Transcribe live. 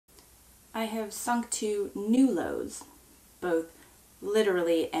I have sunk to new lows, both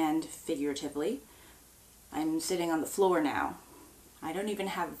literally and figuratively. I'm sitting on the floor now. I don't even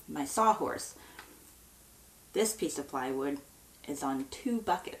have my sawhorse. This piece of plywood is on 2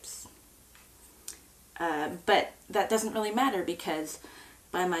 buckets. But that doesn't really matter because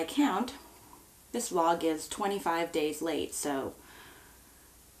by my count, this vlog is 25 days late, so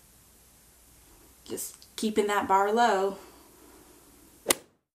just keeping that bar low.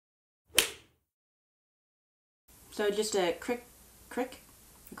 So just a crick.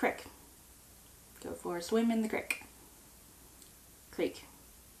 Go for a swim in the creek.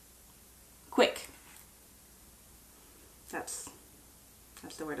 Quick. That's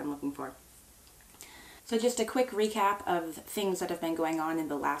the word I'm looking for. So just a quick recap of things that have been going on in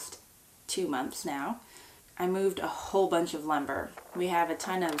the last 2 months now. I moved a whole bunch of lumber. We have a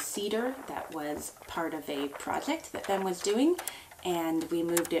ton of cedar that was part of a project that Ben was doing, and we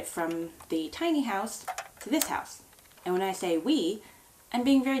moved it from the tiny house to this house. And when I say we, I'm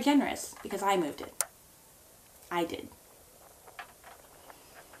being very generous because I moved it. I did.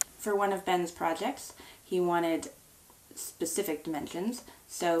 For one of Ben's projects, he wanted specific dimensions,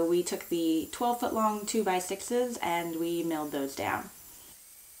 so we took the 12-foot long 2x6s and we milled those down.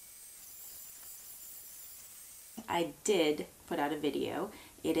 I did put out a video.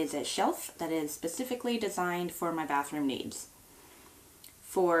 It is a shelf that is specifically designed for my bathroom needs.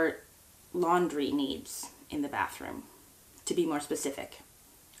 For laundry needs in the bathroom, to be more specific.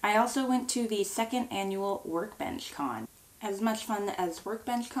 I also went to the 2nd annual Workbench Con. As much fun as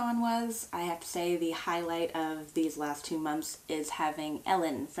Workbench Con was, I have to say the highlight of these last 2 months is having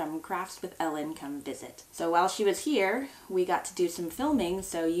Ellen from Crafts with Ellen come visit. So while she was here, we got to do some filming,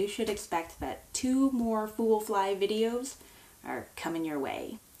 so you should expect that 2 more Fool Fly videos are coming your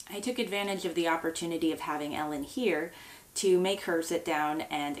way. I took advantage of the opportunity of having Ellen here to make her sit down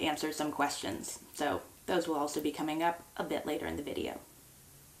and answer some questions. So those will also be coming up a bit later in the video.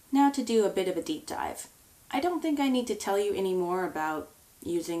 Now to do a bit of a deep dive. I don't think I need to tell you any more about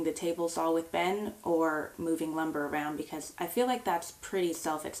using the table saw with Ben or moving lumber around because I feel like that's pretty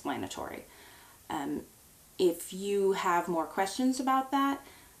self-explanatory. If you have more questions about that,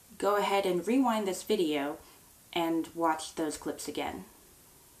 go ahead and rewind this video and watch those clips again.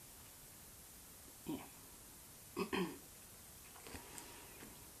 Yeah.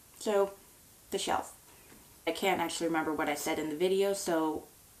 So, the shelf. I can't actually remember what I said in the video, so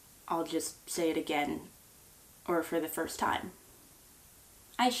I'll just say it again, or for the first time.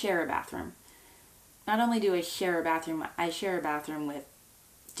 I share a bathroom. Not only do I share a bathroom, I share a bathroom with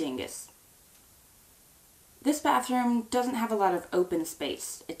Dingus. This bathroom doesn't have a lot of open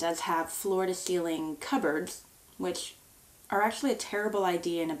space. It does have floor-to-ceiling cupboards, which are actually a terrible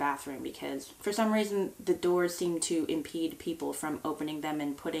idea in a bathroom because for some reason the doors seem to impede people from opening them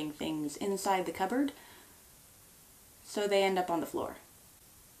and putting things inside the cupboard, so they end up on the floor.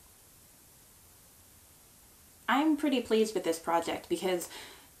 I'm pretty pleased with this project because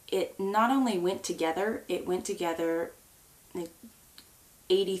it not only went together, it went together like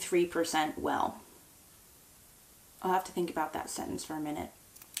 83% well. I'll have to think about that sentence for a minute.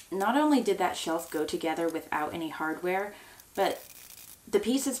 Not only did that shelf go together without any hardware, but the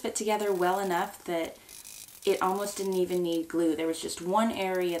pieces fit together well enough that it almost didn't even need glue. There was just one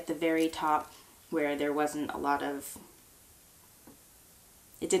area at the very top where there wasn't a lot of...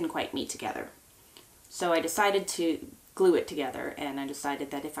 it didn't quite meet together. So I decided to glue it together, and I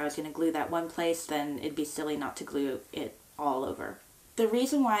decided that if I was going to glue that one place, then it'd be silly not to glue it all over. The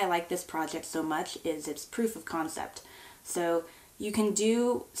reason why I like this project so much is it's proof of concept. So you can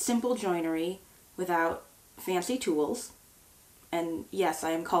do simple joinery without fancy tools. And yes,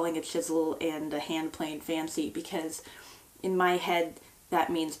 I am calling a chisel and a hand plane fancy because in my head that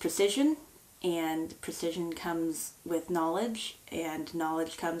means precision, and precision comes with knowledge, and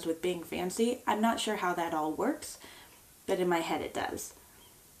knowledge comes with being fancy. I'm not sure how that all works, but in my head it does.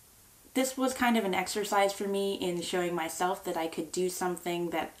 This was kind of an exercise for me in showing myself that I could do something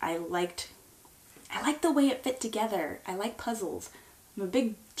that I liked. I liked the way it fit together. I like puzzles. I'm a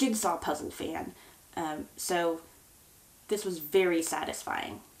big jigsaw puzzle fan. So this was very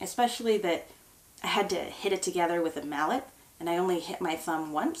satisfying, especially that I had to hit it together with a mallet, and I only hit my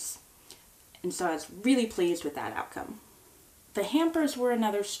thumb once. And so I was really pleased with that outcome. The hampers were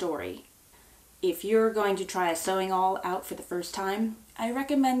another story. If you're going to try a sewing awl out for the first time, I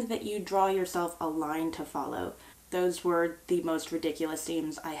recommend that you draw yourself a line to follow. Those were the most ridiculous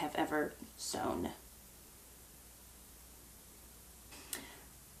seams I have ever sewn.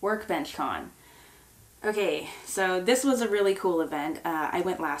 Workbench Con. Okay, so this was a really cool event. I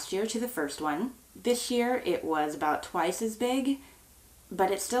went last year to the first one. This year it was about twice as big, but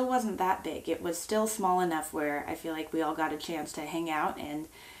it still wasn't that big. It was still small enough where I feel like we all got a chance to hang out and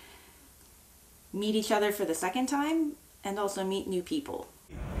meet each other for the second time, and also meet new people.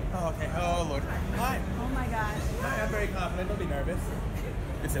 Oh, okay. Oh, Lord. Hi. Oh my gosh. Hi, I'm very confident. Don't be nervous.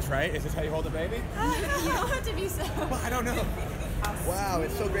 Is this right? Is this how you hold a baby? You don't have to be so. Well, I don't know. Wow,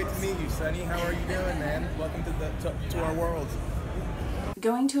 it's so great to meet you, Sonny. How are you doing, man? Welcome to our world.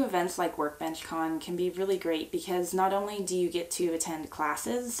 Going to events like Workbench Con can be really great because not only do you get to attend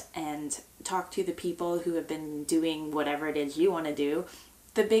classes and talk to the people who have been doing whatever it is you want to do,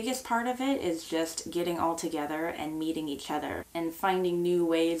 the biggest part of it is just getting all together and meeting each other and finding new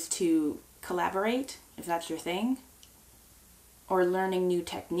ways to collaborate, if that's your thing, or learning new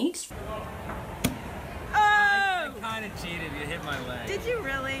techniques. Oh! I kind of cheated. You hit my leg. Did you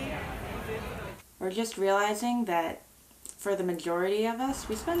really? Or just realizing that for the majority of us,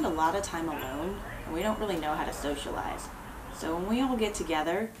 we spend a lot of time alone and we don't really know how to socialize. So when we all get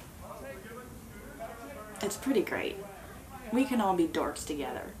together, it's pretty great. We can all be dorks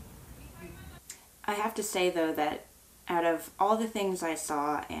together. I have to say though that out of all the things I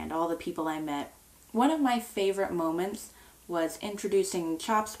saw and all the people I met, one of my favorite moments was introducing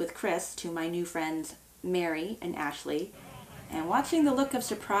Chops with Chris to my new friends Mary and Ashley, and watching the look of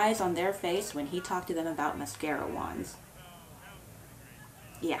surprise on their face when he talked to them about mascara wands.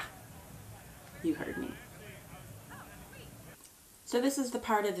 Yeah, you heard me. So this is the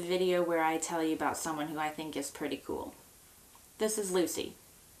part of the video where I tell you about someone who I think is pretty cool. This is Lucy.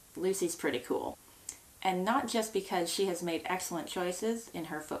 Lucy's pretty cool. And not just because she has made excellent choices in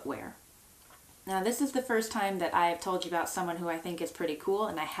her footwear. Now this is the first time that I have told you about someone who I think is pretty cool,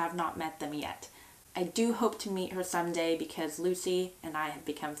 and I have not met them yet. I do hope to meet her someday because Lucy and I have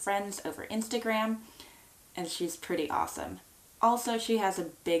become friends over Instagram, and she's pretty awesome. Also, she has a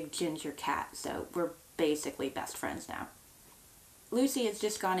big ginger cat, so we're basically best friends now. Lucy has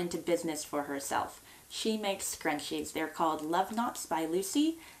just gone into business for herself. She makes scrunchies. They're called Love Knots by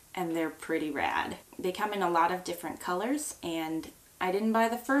Lucy, and they're pretty rad. They come in a lot of different colors, and I didn't buy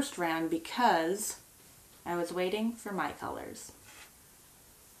the first round because I was waiting for my colors.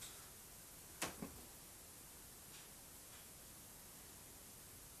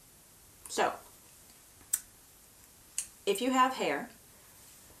 So, if you have hair,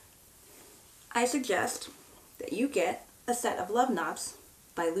 I suggest that you get a set of Love Knots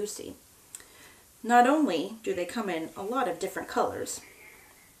by Lucy. Not only do they come in a lot of different colors,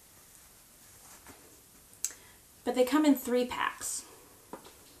 but they come in 3 packs.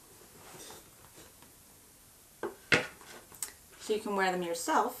 So you can wear them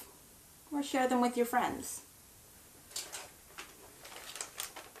yourself or share them with your friends.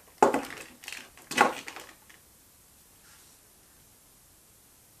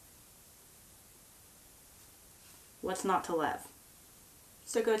 What's not to love?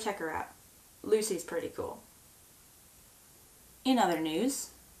 So go check her out. Lucy's pretty cool. In other news,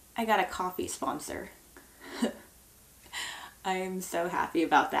 I got a coffee sponsor. I am so happy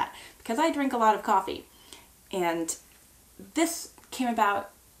about that because I drink a lot of coffee, and this came about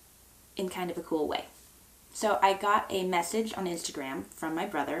in kind of a cool way. So I got a message on Instagram from my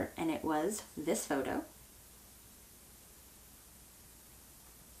brother, and it was this photo.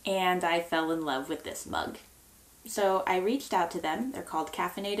 And I fell in love with this mug. So I reached out to them. They're called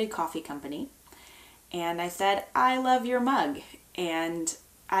Caffeinated Coffee Company. And I said, I love your mug and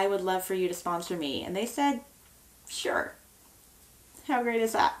I would love for you to sponsor me. And they said, sure. How great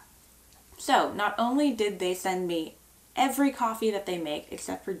is that? So not only did they send me every coffee that they make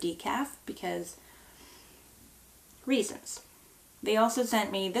except for decaf because reasons. They also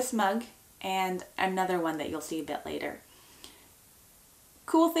sent me this mug and another one that you'll see a bit later.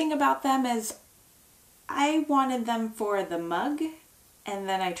 Cool thing about them is I wanted them for the mug, and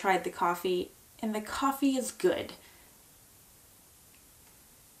then I tried the coffee, and the coffee is good.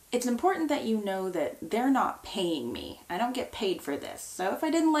 It's important that you know that they're not paying me. I don't get paid for this. So if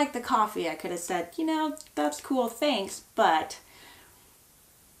I didn't like the coffee, I could have said, you know, that's cool, thanks, but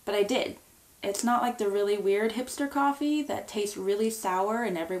I did. It's not like the really weird hipster coffee that tastes really sour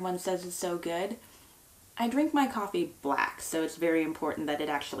and everyone says it's so good. I drink my coffee black, so it's very important that it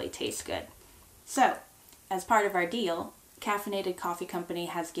actually tastes good. So, as part of our deal, Caffeinated Coffee Company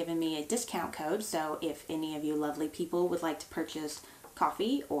has given me a discount code, so if any of you lovely people would like to purchase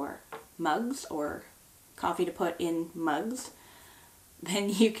coffee or mugs or coffee to put in mugs, then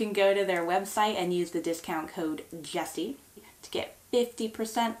you can go to their website and use the discount code Jessie to get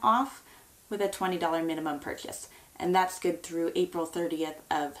 50% off with a $20 minimum purchase. And that's good through April 30th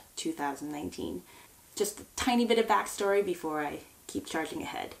of 2019. Just a tiny bit of backstory before I keep charging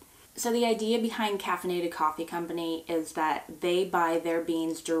ahead. So the idea behind Caffeinated Coffee Company is that they buy their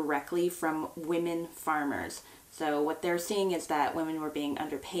beans directly from women farmers. So what they're seeing is that women were being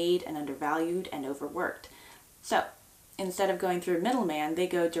underpaid and undervalued and overworked. So instead of going through a middleman, they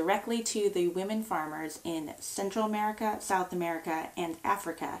go directly to the women farmers in Central America, South America, and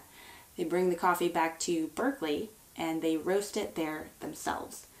Africa. They bring the coffee back to Berkeley and they roast it there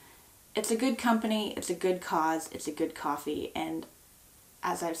themselves. It's a good company, it's a good cause, it's a good coffee, and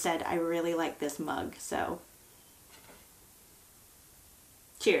as I've said, I really like this mug, so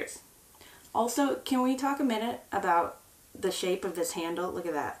cheers. Also, can we talk a minute about the shape of this handle? Look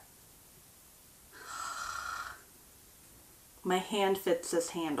at that. My hand fits this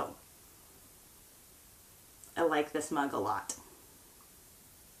handle. I like this mug a lot.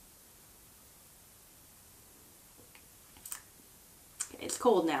 It's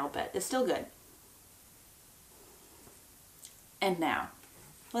cold now, but it's still good. And now,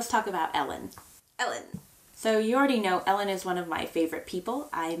 let's talk about Ellen. Ellen. So you already know Ellen is one of my favorite people.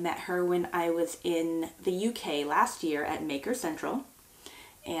 I met her when I was in the UK last year at Maker Central.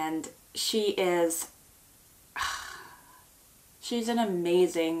 And she's an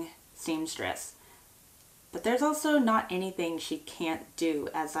amazing seamstress. But there's also not anything she can't do,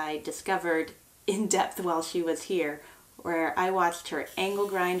 as I discovered in depth while she was here, where I watched her angle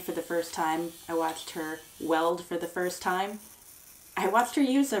grind for the first time, I watched her weld for the first time, I watched her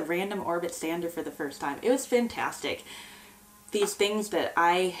use a random orbit sander for the first time. It was fantastic. These things that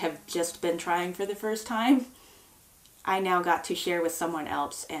I have just been trying for the first time, I now got to share with someone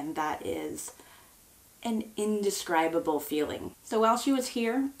else, and that is an indescribable feeling. So while she was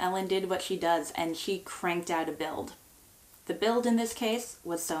here, Ellen did what she does, and she cranked out a build. The build in this case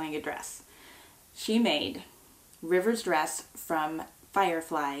was sewing a dress. She made River's dress from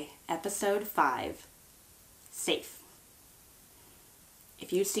Firefly, episode 5, Safe.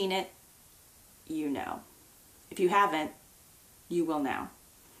 If you've seen it, you know. If you haven't, you will now.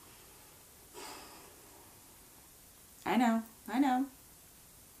 I know.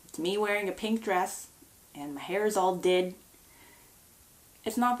 It's me wearing a pink dress, and my hair is all did.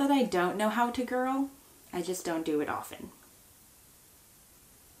 It's not that I don't know how to girl, I just don't do it often.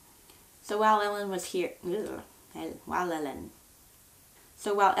 So while Ellen was here,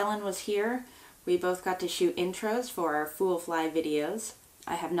 we both got to shoot intros for our Fool Fly videos.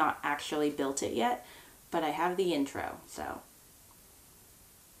 I have not actually built it yet, but I have the intro, so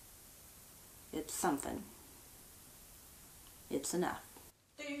it's something. It's enough.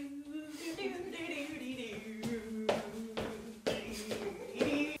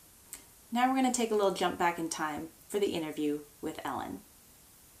 Now we're going to take a little jump back in time for the interview with Ellen.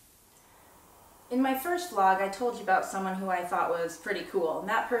 In my first vlog, I told you about someone who I thought was pretty cool, and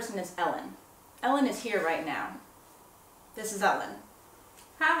that person is Ellen. Ellen is here right now. This is Ellen.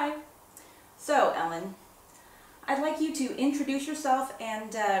 Hi. So, Ellen, I'd like you to introduce yourself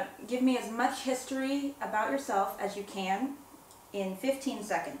and give me as much history about yourself as you can in 15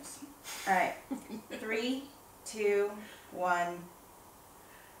 seconds. All right. 3, 2, 1.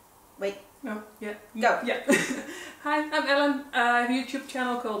 Wait. No, yeah. Go. Yeah. Hi, I'm Ellen. I have a YouTube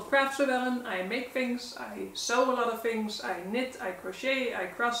channel called Crafts with Ellen. I make things, I sew a lot of things, I knit, I crochet, I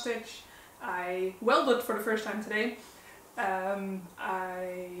cross stitch, I welded for the first time today. I'm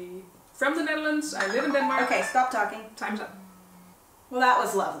from the Netherlands, I live in Denmark. Okay, stop talking. Time's up. Well, that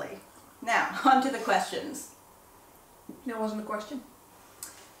was lovely. Now, on to the questions. That wasn't a question.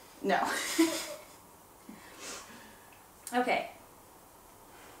 No. Okay.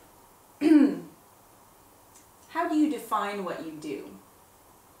 How do you define what you do?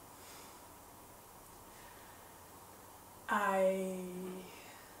 I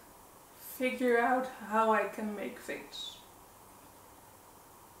figure out how I can make things.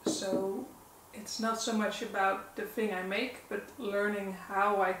 So it's not so much about the thing I make, but learning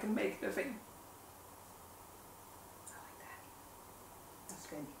how I can make the thing. I like that. That's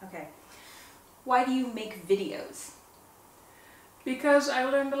good. Okay. Why do you make videos? Because I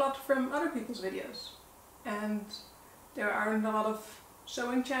learned a lot from other people's videos. And there aren't a lot of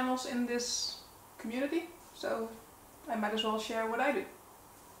sewing channels in this community, so I might as well share what I do.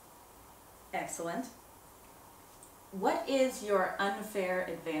 Excellent. What is your unfair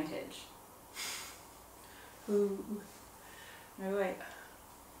advantage? Ooh. Wait.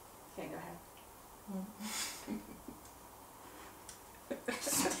 Okay, go ahead.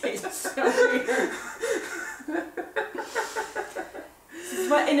 It's so weird. This is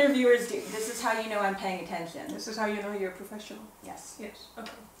what interviewers do. This is how you know I'm paying attention. This is how you know you're a professional. Yes. Yes,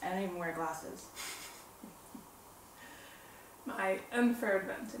 okay. I don't even wear glasses. My unfair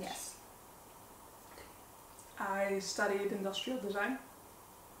advantage. Yes. I studied industrial design.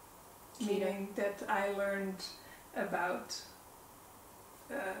 meaning that I learned about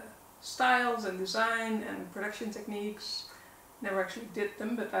styles and design and production techniques. Never actually did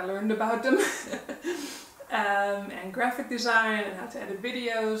them, but I learned about them. And graphic design and how to edit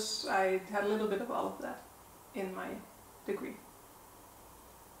videos. I had a little bit of all of that in my degree.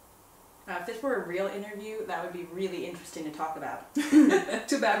 If this were a real interview, that would be really interesting to talk about.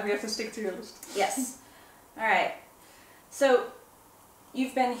 Too bad we have to stick to your list. Yes. All right. So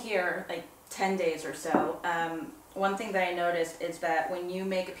you've been here like 10 days or so. One thing that I noticed is that when you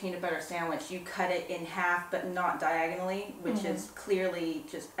make a peanut butter sandwich, you cut it in half, but not diagonally, which is clearly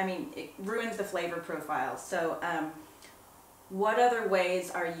just, I mean, it ruins the flavor profile. So what other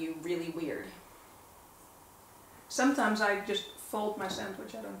ways are you really weird? Sometimes I just fold my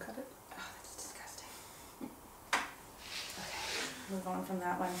sandwich, I don't cut it. Oh, that's disgusting. Okay, move on from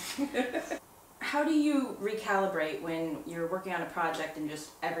that one. How do you recalibrate when you're working on a project and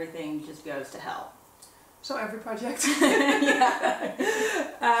just everything just goes to hell? So every project. Yeah.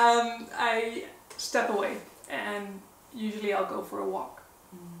 I step away and usually I'll go for a walk.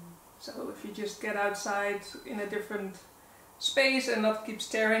 So if you just get outside in a different space and not keep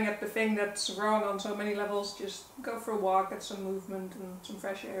staring at the thing that's wrong on so many levels, just go for a walk, get some movement and some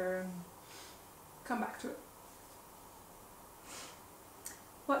fresh air and come back to it.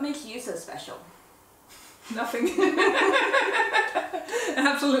 What makes you so special? Nothing.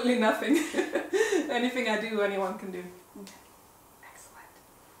 Absolutely nothing. Anything I do, anyone can do. Okay. Excellent.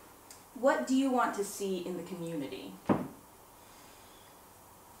 What do you want to see in the community?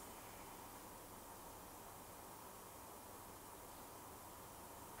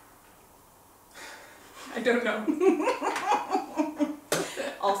 I don't know.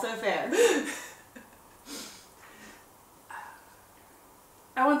 Also fair.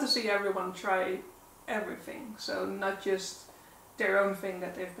 I want to see everyone try everything, so not just their own thing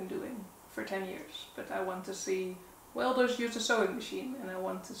that they've been doing for 10 years, but I want to see welders use a sewing machine, and I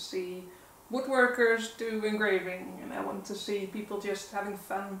want to see woodworkers do engraving, and I want to see people just having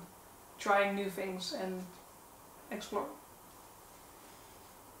fun, trying new things and exploring.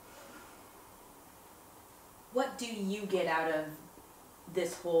 What do you get out of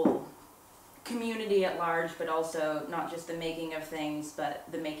this whole community at large, but also not just the making of things, but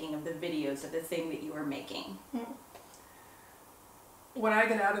the making of the videos of the thing that you are making? What I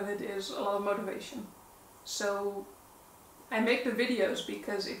get out of it is a lot of motivation. So I make the videos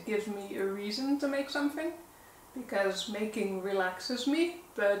because it gives me a reason to make something, because making relaxes me,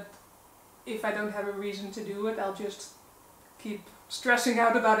 but if I don't have a reason to do it, I'll just keep stressing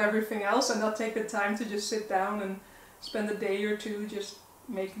out about everything else and not take the time to just sit down and spend a day or two just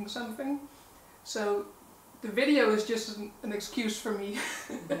making something. So the video is just an excuse for me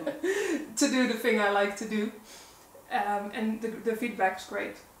to do the thing I like to do. And the feedback's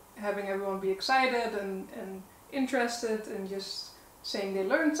great. Having everyone be excited and interested and just saying they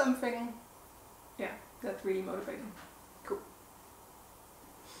learned something. Yeah, that's really motivating. Cool.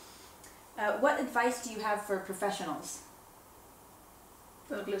 What advice do you have for professionals?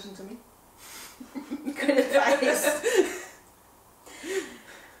 Don't listen to me. Good advice.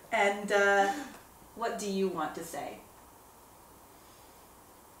 And what do you want to say?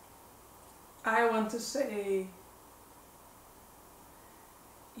 I want to say,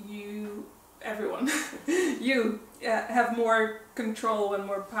 everyone, you have more control and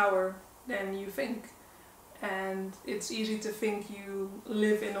more power than you think. And it's easy to think you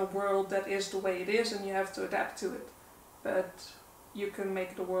live in a world that is the way it is and you have to adapt to it. But you can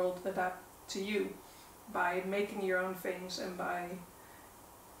make the world adapt to you by making your own things and by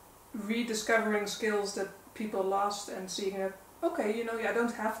rediscovering skills that people lost and seeing that, okay, you know, I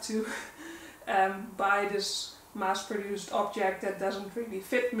don't have to buy this mass-produced object that doesn't really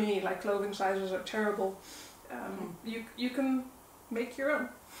fit me, like clothing sizes are terrible. You can make your own,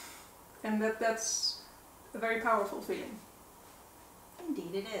 and that's a very powerful feeling.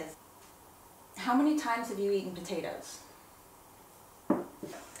 Indeed it is. How many times have you eaten potatoes?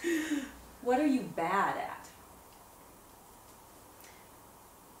 What are you bad at?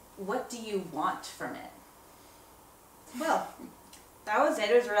 What do you want from it? Well, that was it.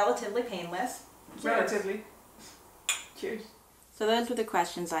 It was relatively painless. Relatively. Cheers. So those were the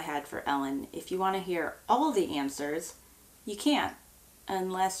questions I had for Ellen. If you want to hear all the answers, you can't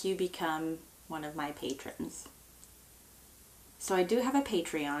unless you become one of my patrons. So I do have a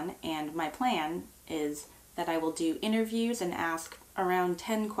Patreon, and my plan is that I will do interviews and ask around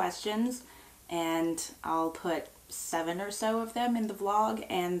 10 questions, and I'll put 7 or so of them in the vlog,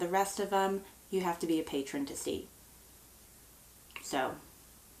 and the rest of them you have to be a patron to see. So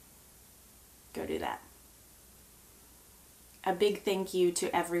go do that. a big thank you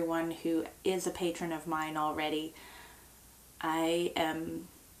to everyone who is a patron of mine already. I'm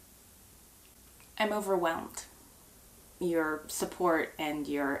overwhelmed. Your support and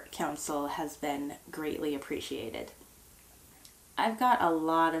your counsel has been greatly appreciated. I've got a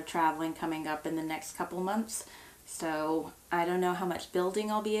lot of traveling coming up in the next couple months, so I don't know how much building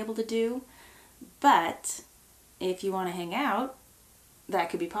I'll be able to do, but if you want to hang out, that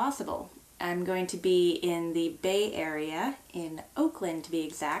could be possible. I'm going to be in the Bay Area, in Oakland to be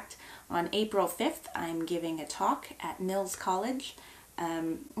exact. On April 5th, I'm giving a talk at Mills College.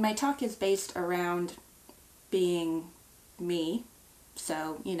 My talk is based around being me,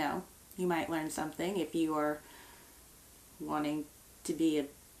 so, you know, you might learn something if you are wanting to be a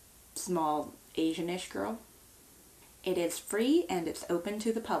small Asian-ish girl. It is free and it's open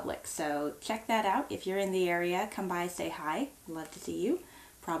to the public, so check that out. If you're in the area, come by, say hi. I'd love to see you.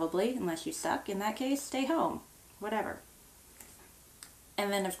 Probably, unless you suck. In that case, stay home. Whatever.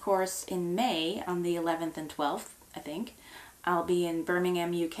 And then, of course, in May, on the 11th and 12th, I think, I'll be in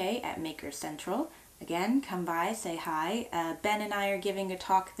Birmingham, UK at Maker Central. Again, come by, say hi. Ben and I are giving a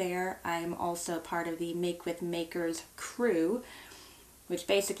talk there. I'm also part of the Make with Makers crew, which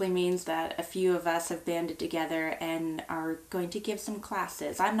basically means that a few of us have banded together and are going to give some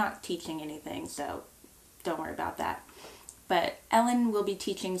classes. I'm not teaching anything, so don't worry about that. But Ellen will be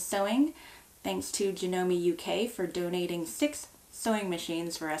teaching sewing, thanks to Genome UK for donating 6 sewing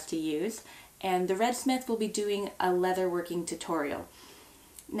machines for us to use, and the Redsmith will be doing a leatherworking tutorial.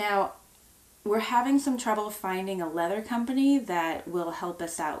 Now, we're having some trouble finding a leather company that will help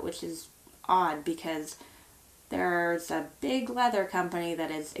us out, which is odd because there's a big leather company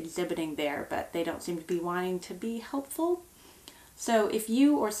that is exhibiting there, but they don't seem to be wanting to be helpful. So if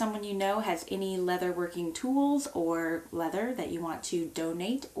you or someone you know has any leatherworking tools or leather that you want to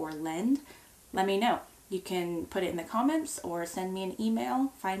donate or lend, let me know. You can put it in the comments or send me an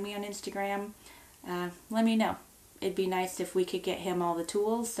email, find me on Instagram, let me know. It'd be nice if we could get him all the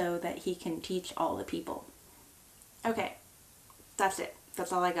tools so that he can teach all the people. Okay, that's it.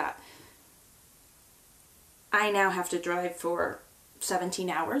 That's all I got. I now have to drive for 17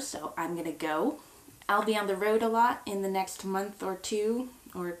 hours, so I'm gonna go. I'll be on the road a lot in the next month or 2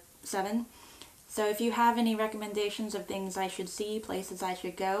 or 7. So if you have any recommendations of things I should see, places I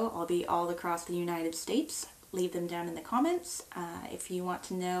should go, I'll be all across the United States. Leave them down in the comments. If you want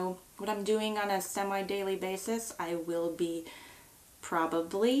to know what I'm doing on a semi-daily basis, I will be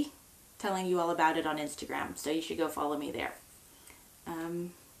probably telling you all about it on Instagram, so you should go follow me there.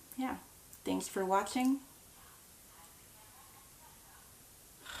 Yeah, thanks for watching.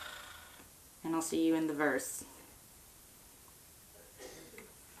 And I'll see you in the verse.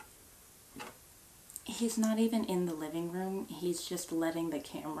 He's not even in the living room. He's just letting the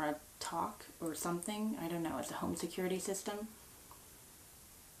camera talk or something. I don't know. It's a home security system.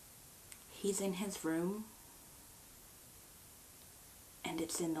 He's in his room. And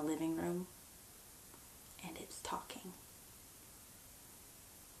it's in the living room. And it's talking.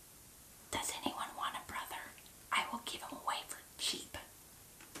 Does anyone want a brother? I will give him away for cheap.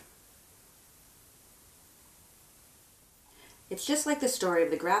 It's just like the story of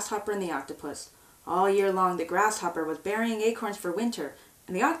the grasshopper and the octopus. All year long, the grasshopper was burying acorns for winter,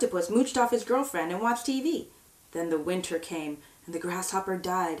 and the octopus mooched off his girlfriend and watched TV. Then the winter came, and the grasshopper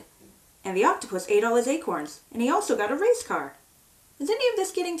died. And the octopus ate all his acorns, and he also got a race car. Is any of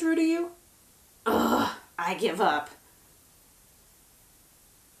this getting through to you? Ugh, I give up.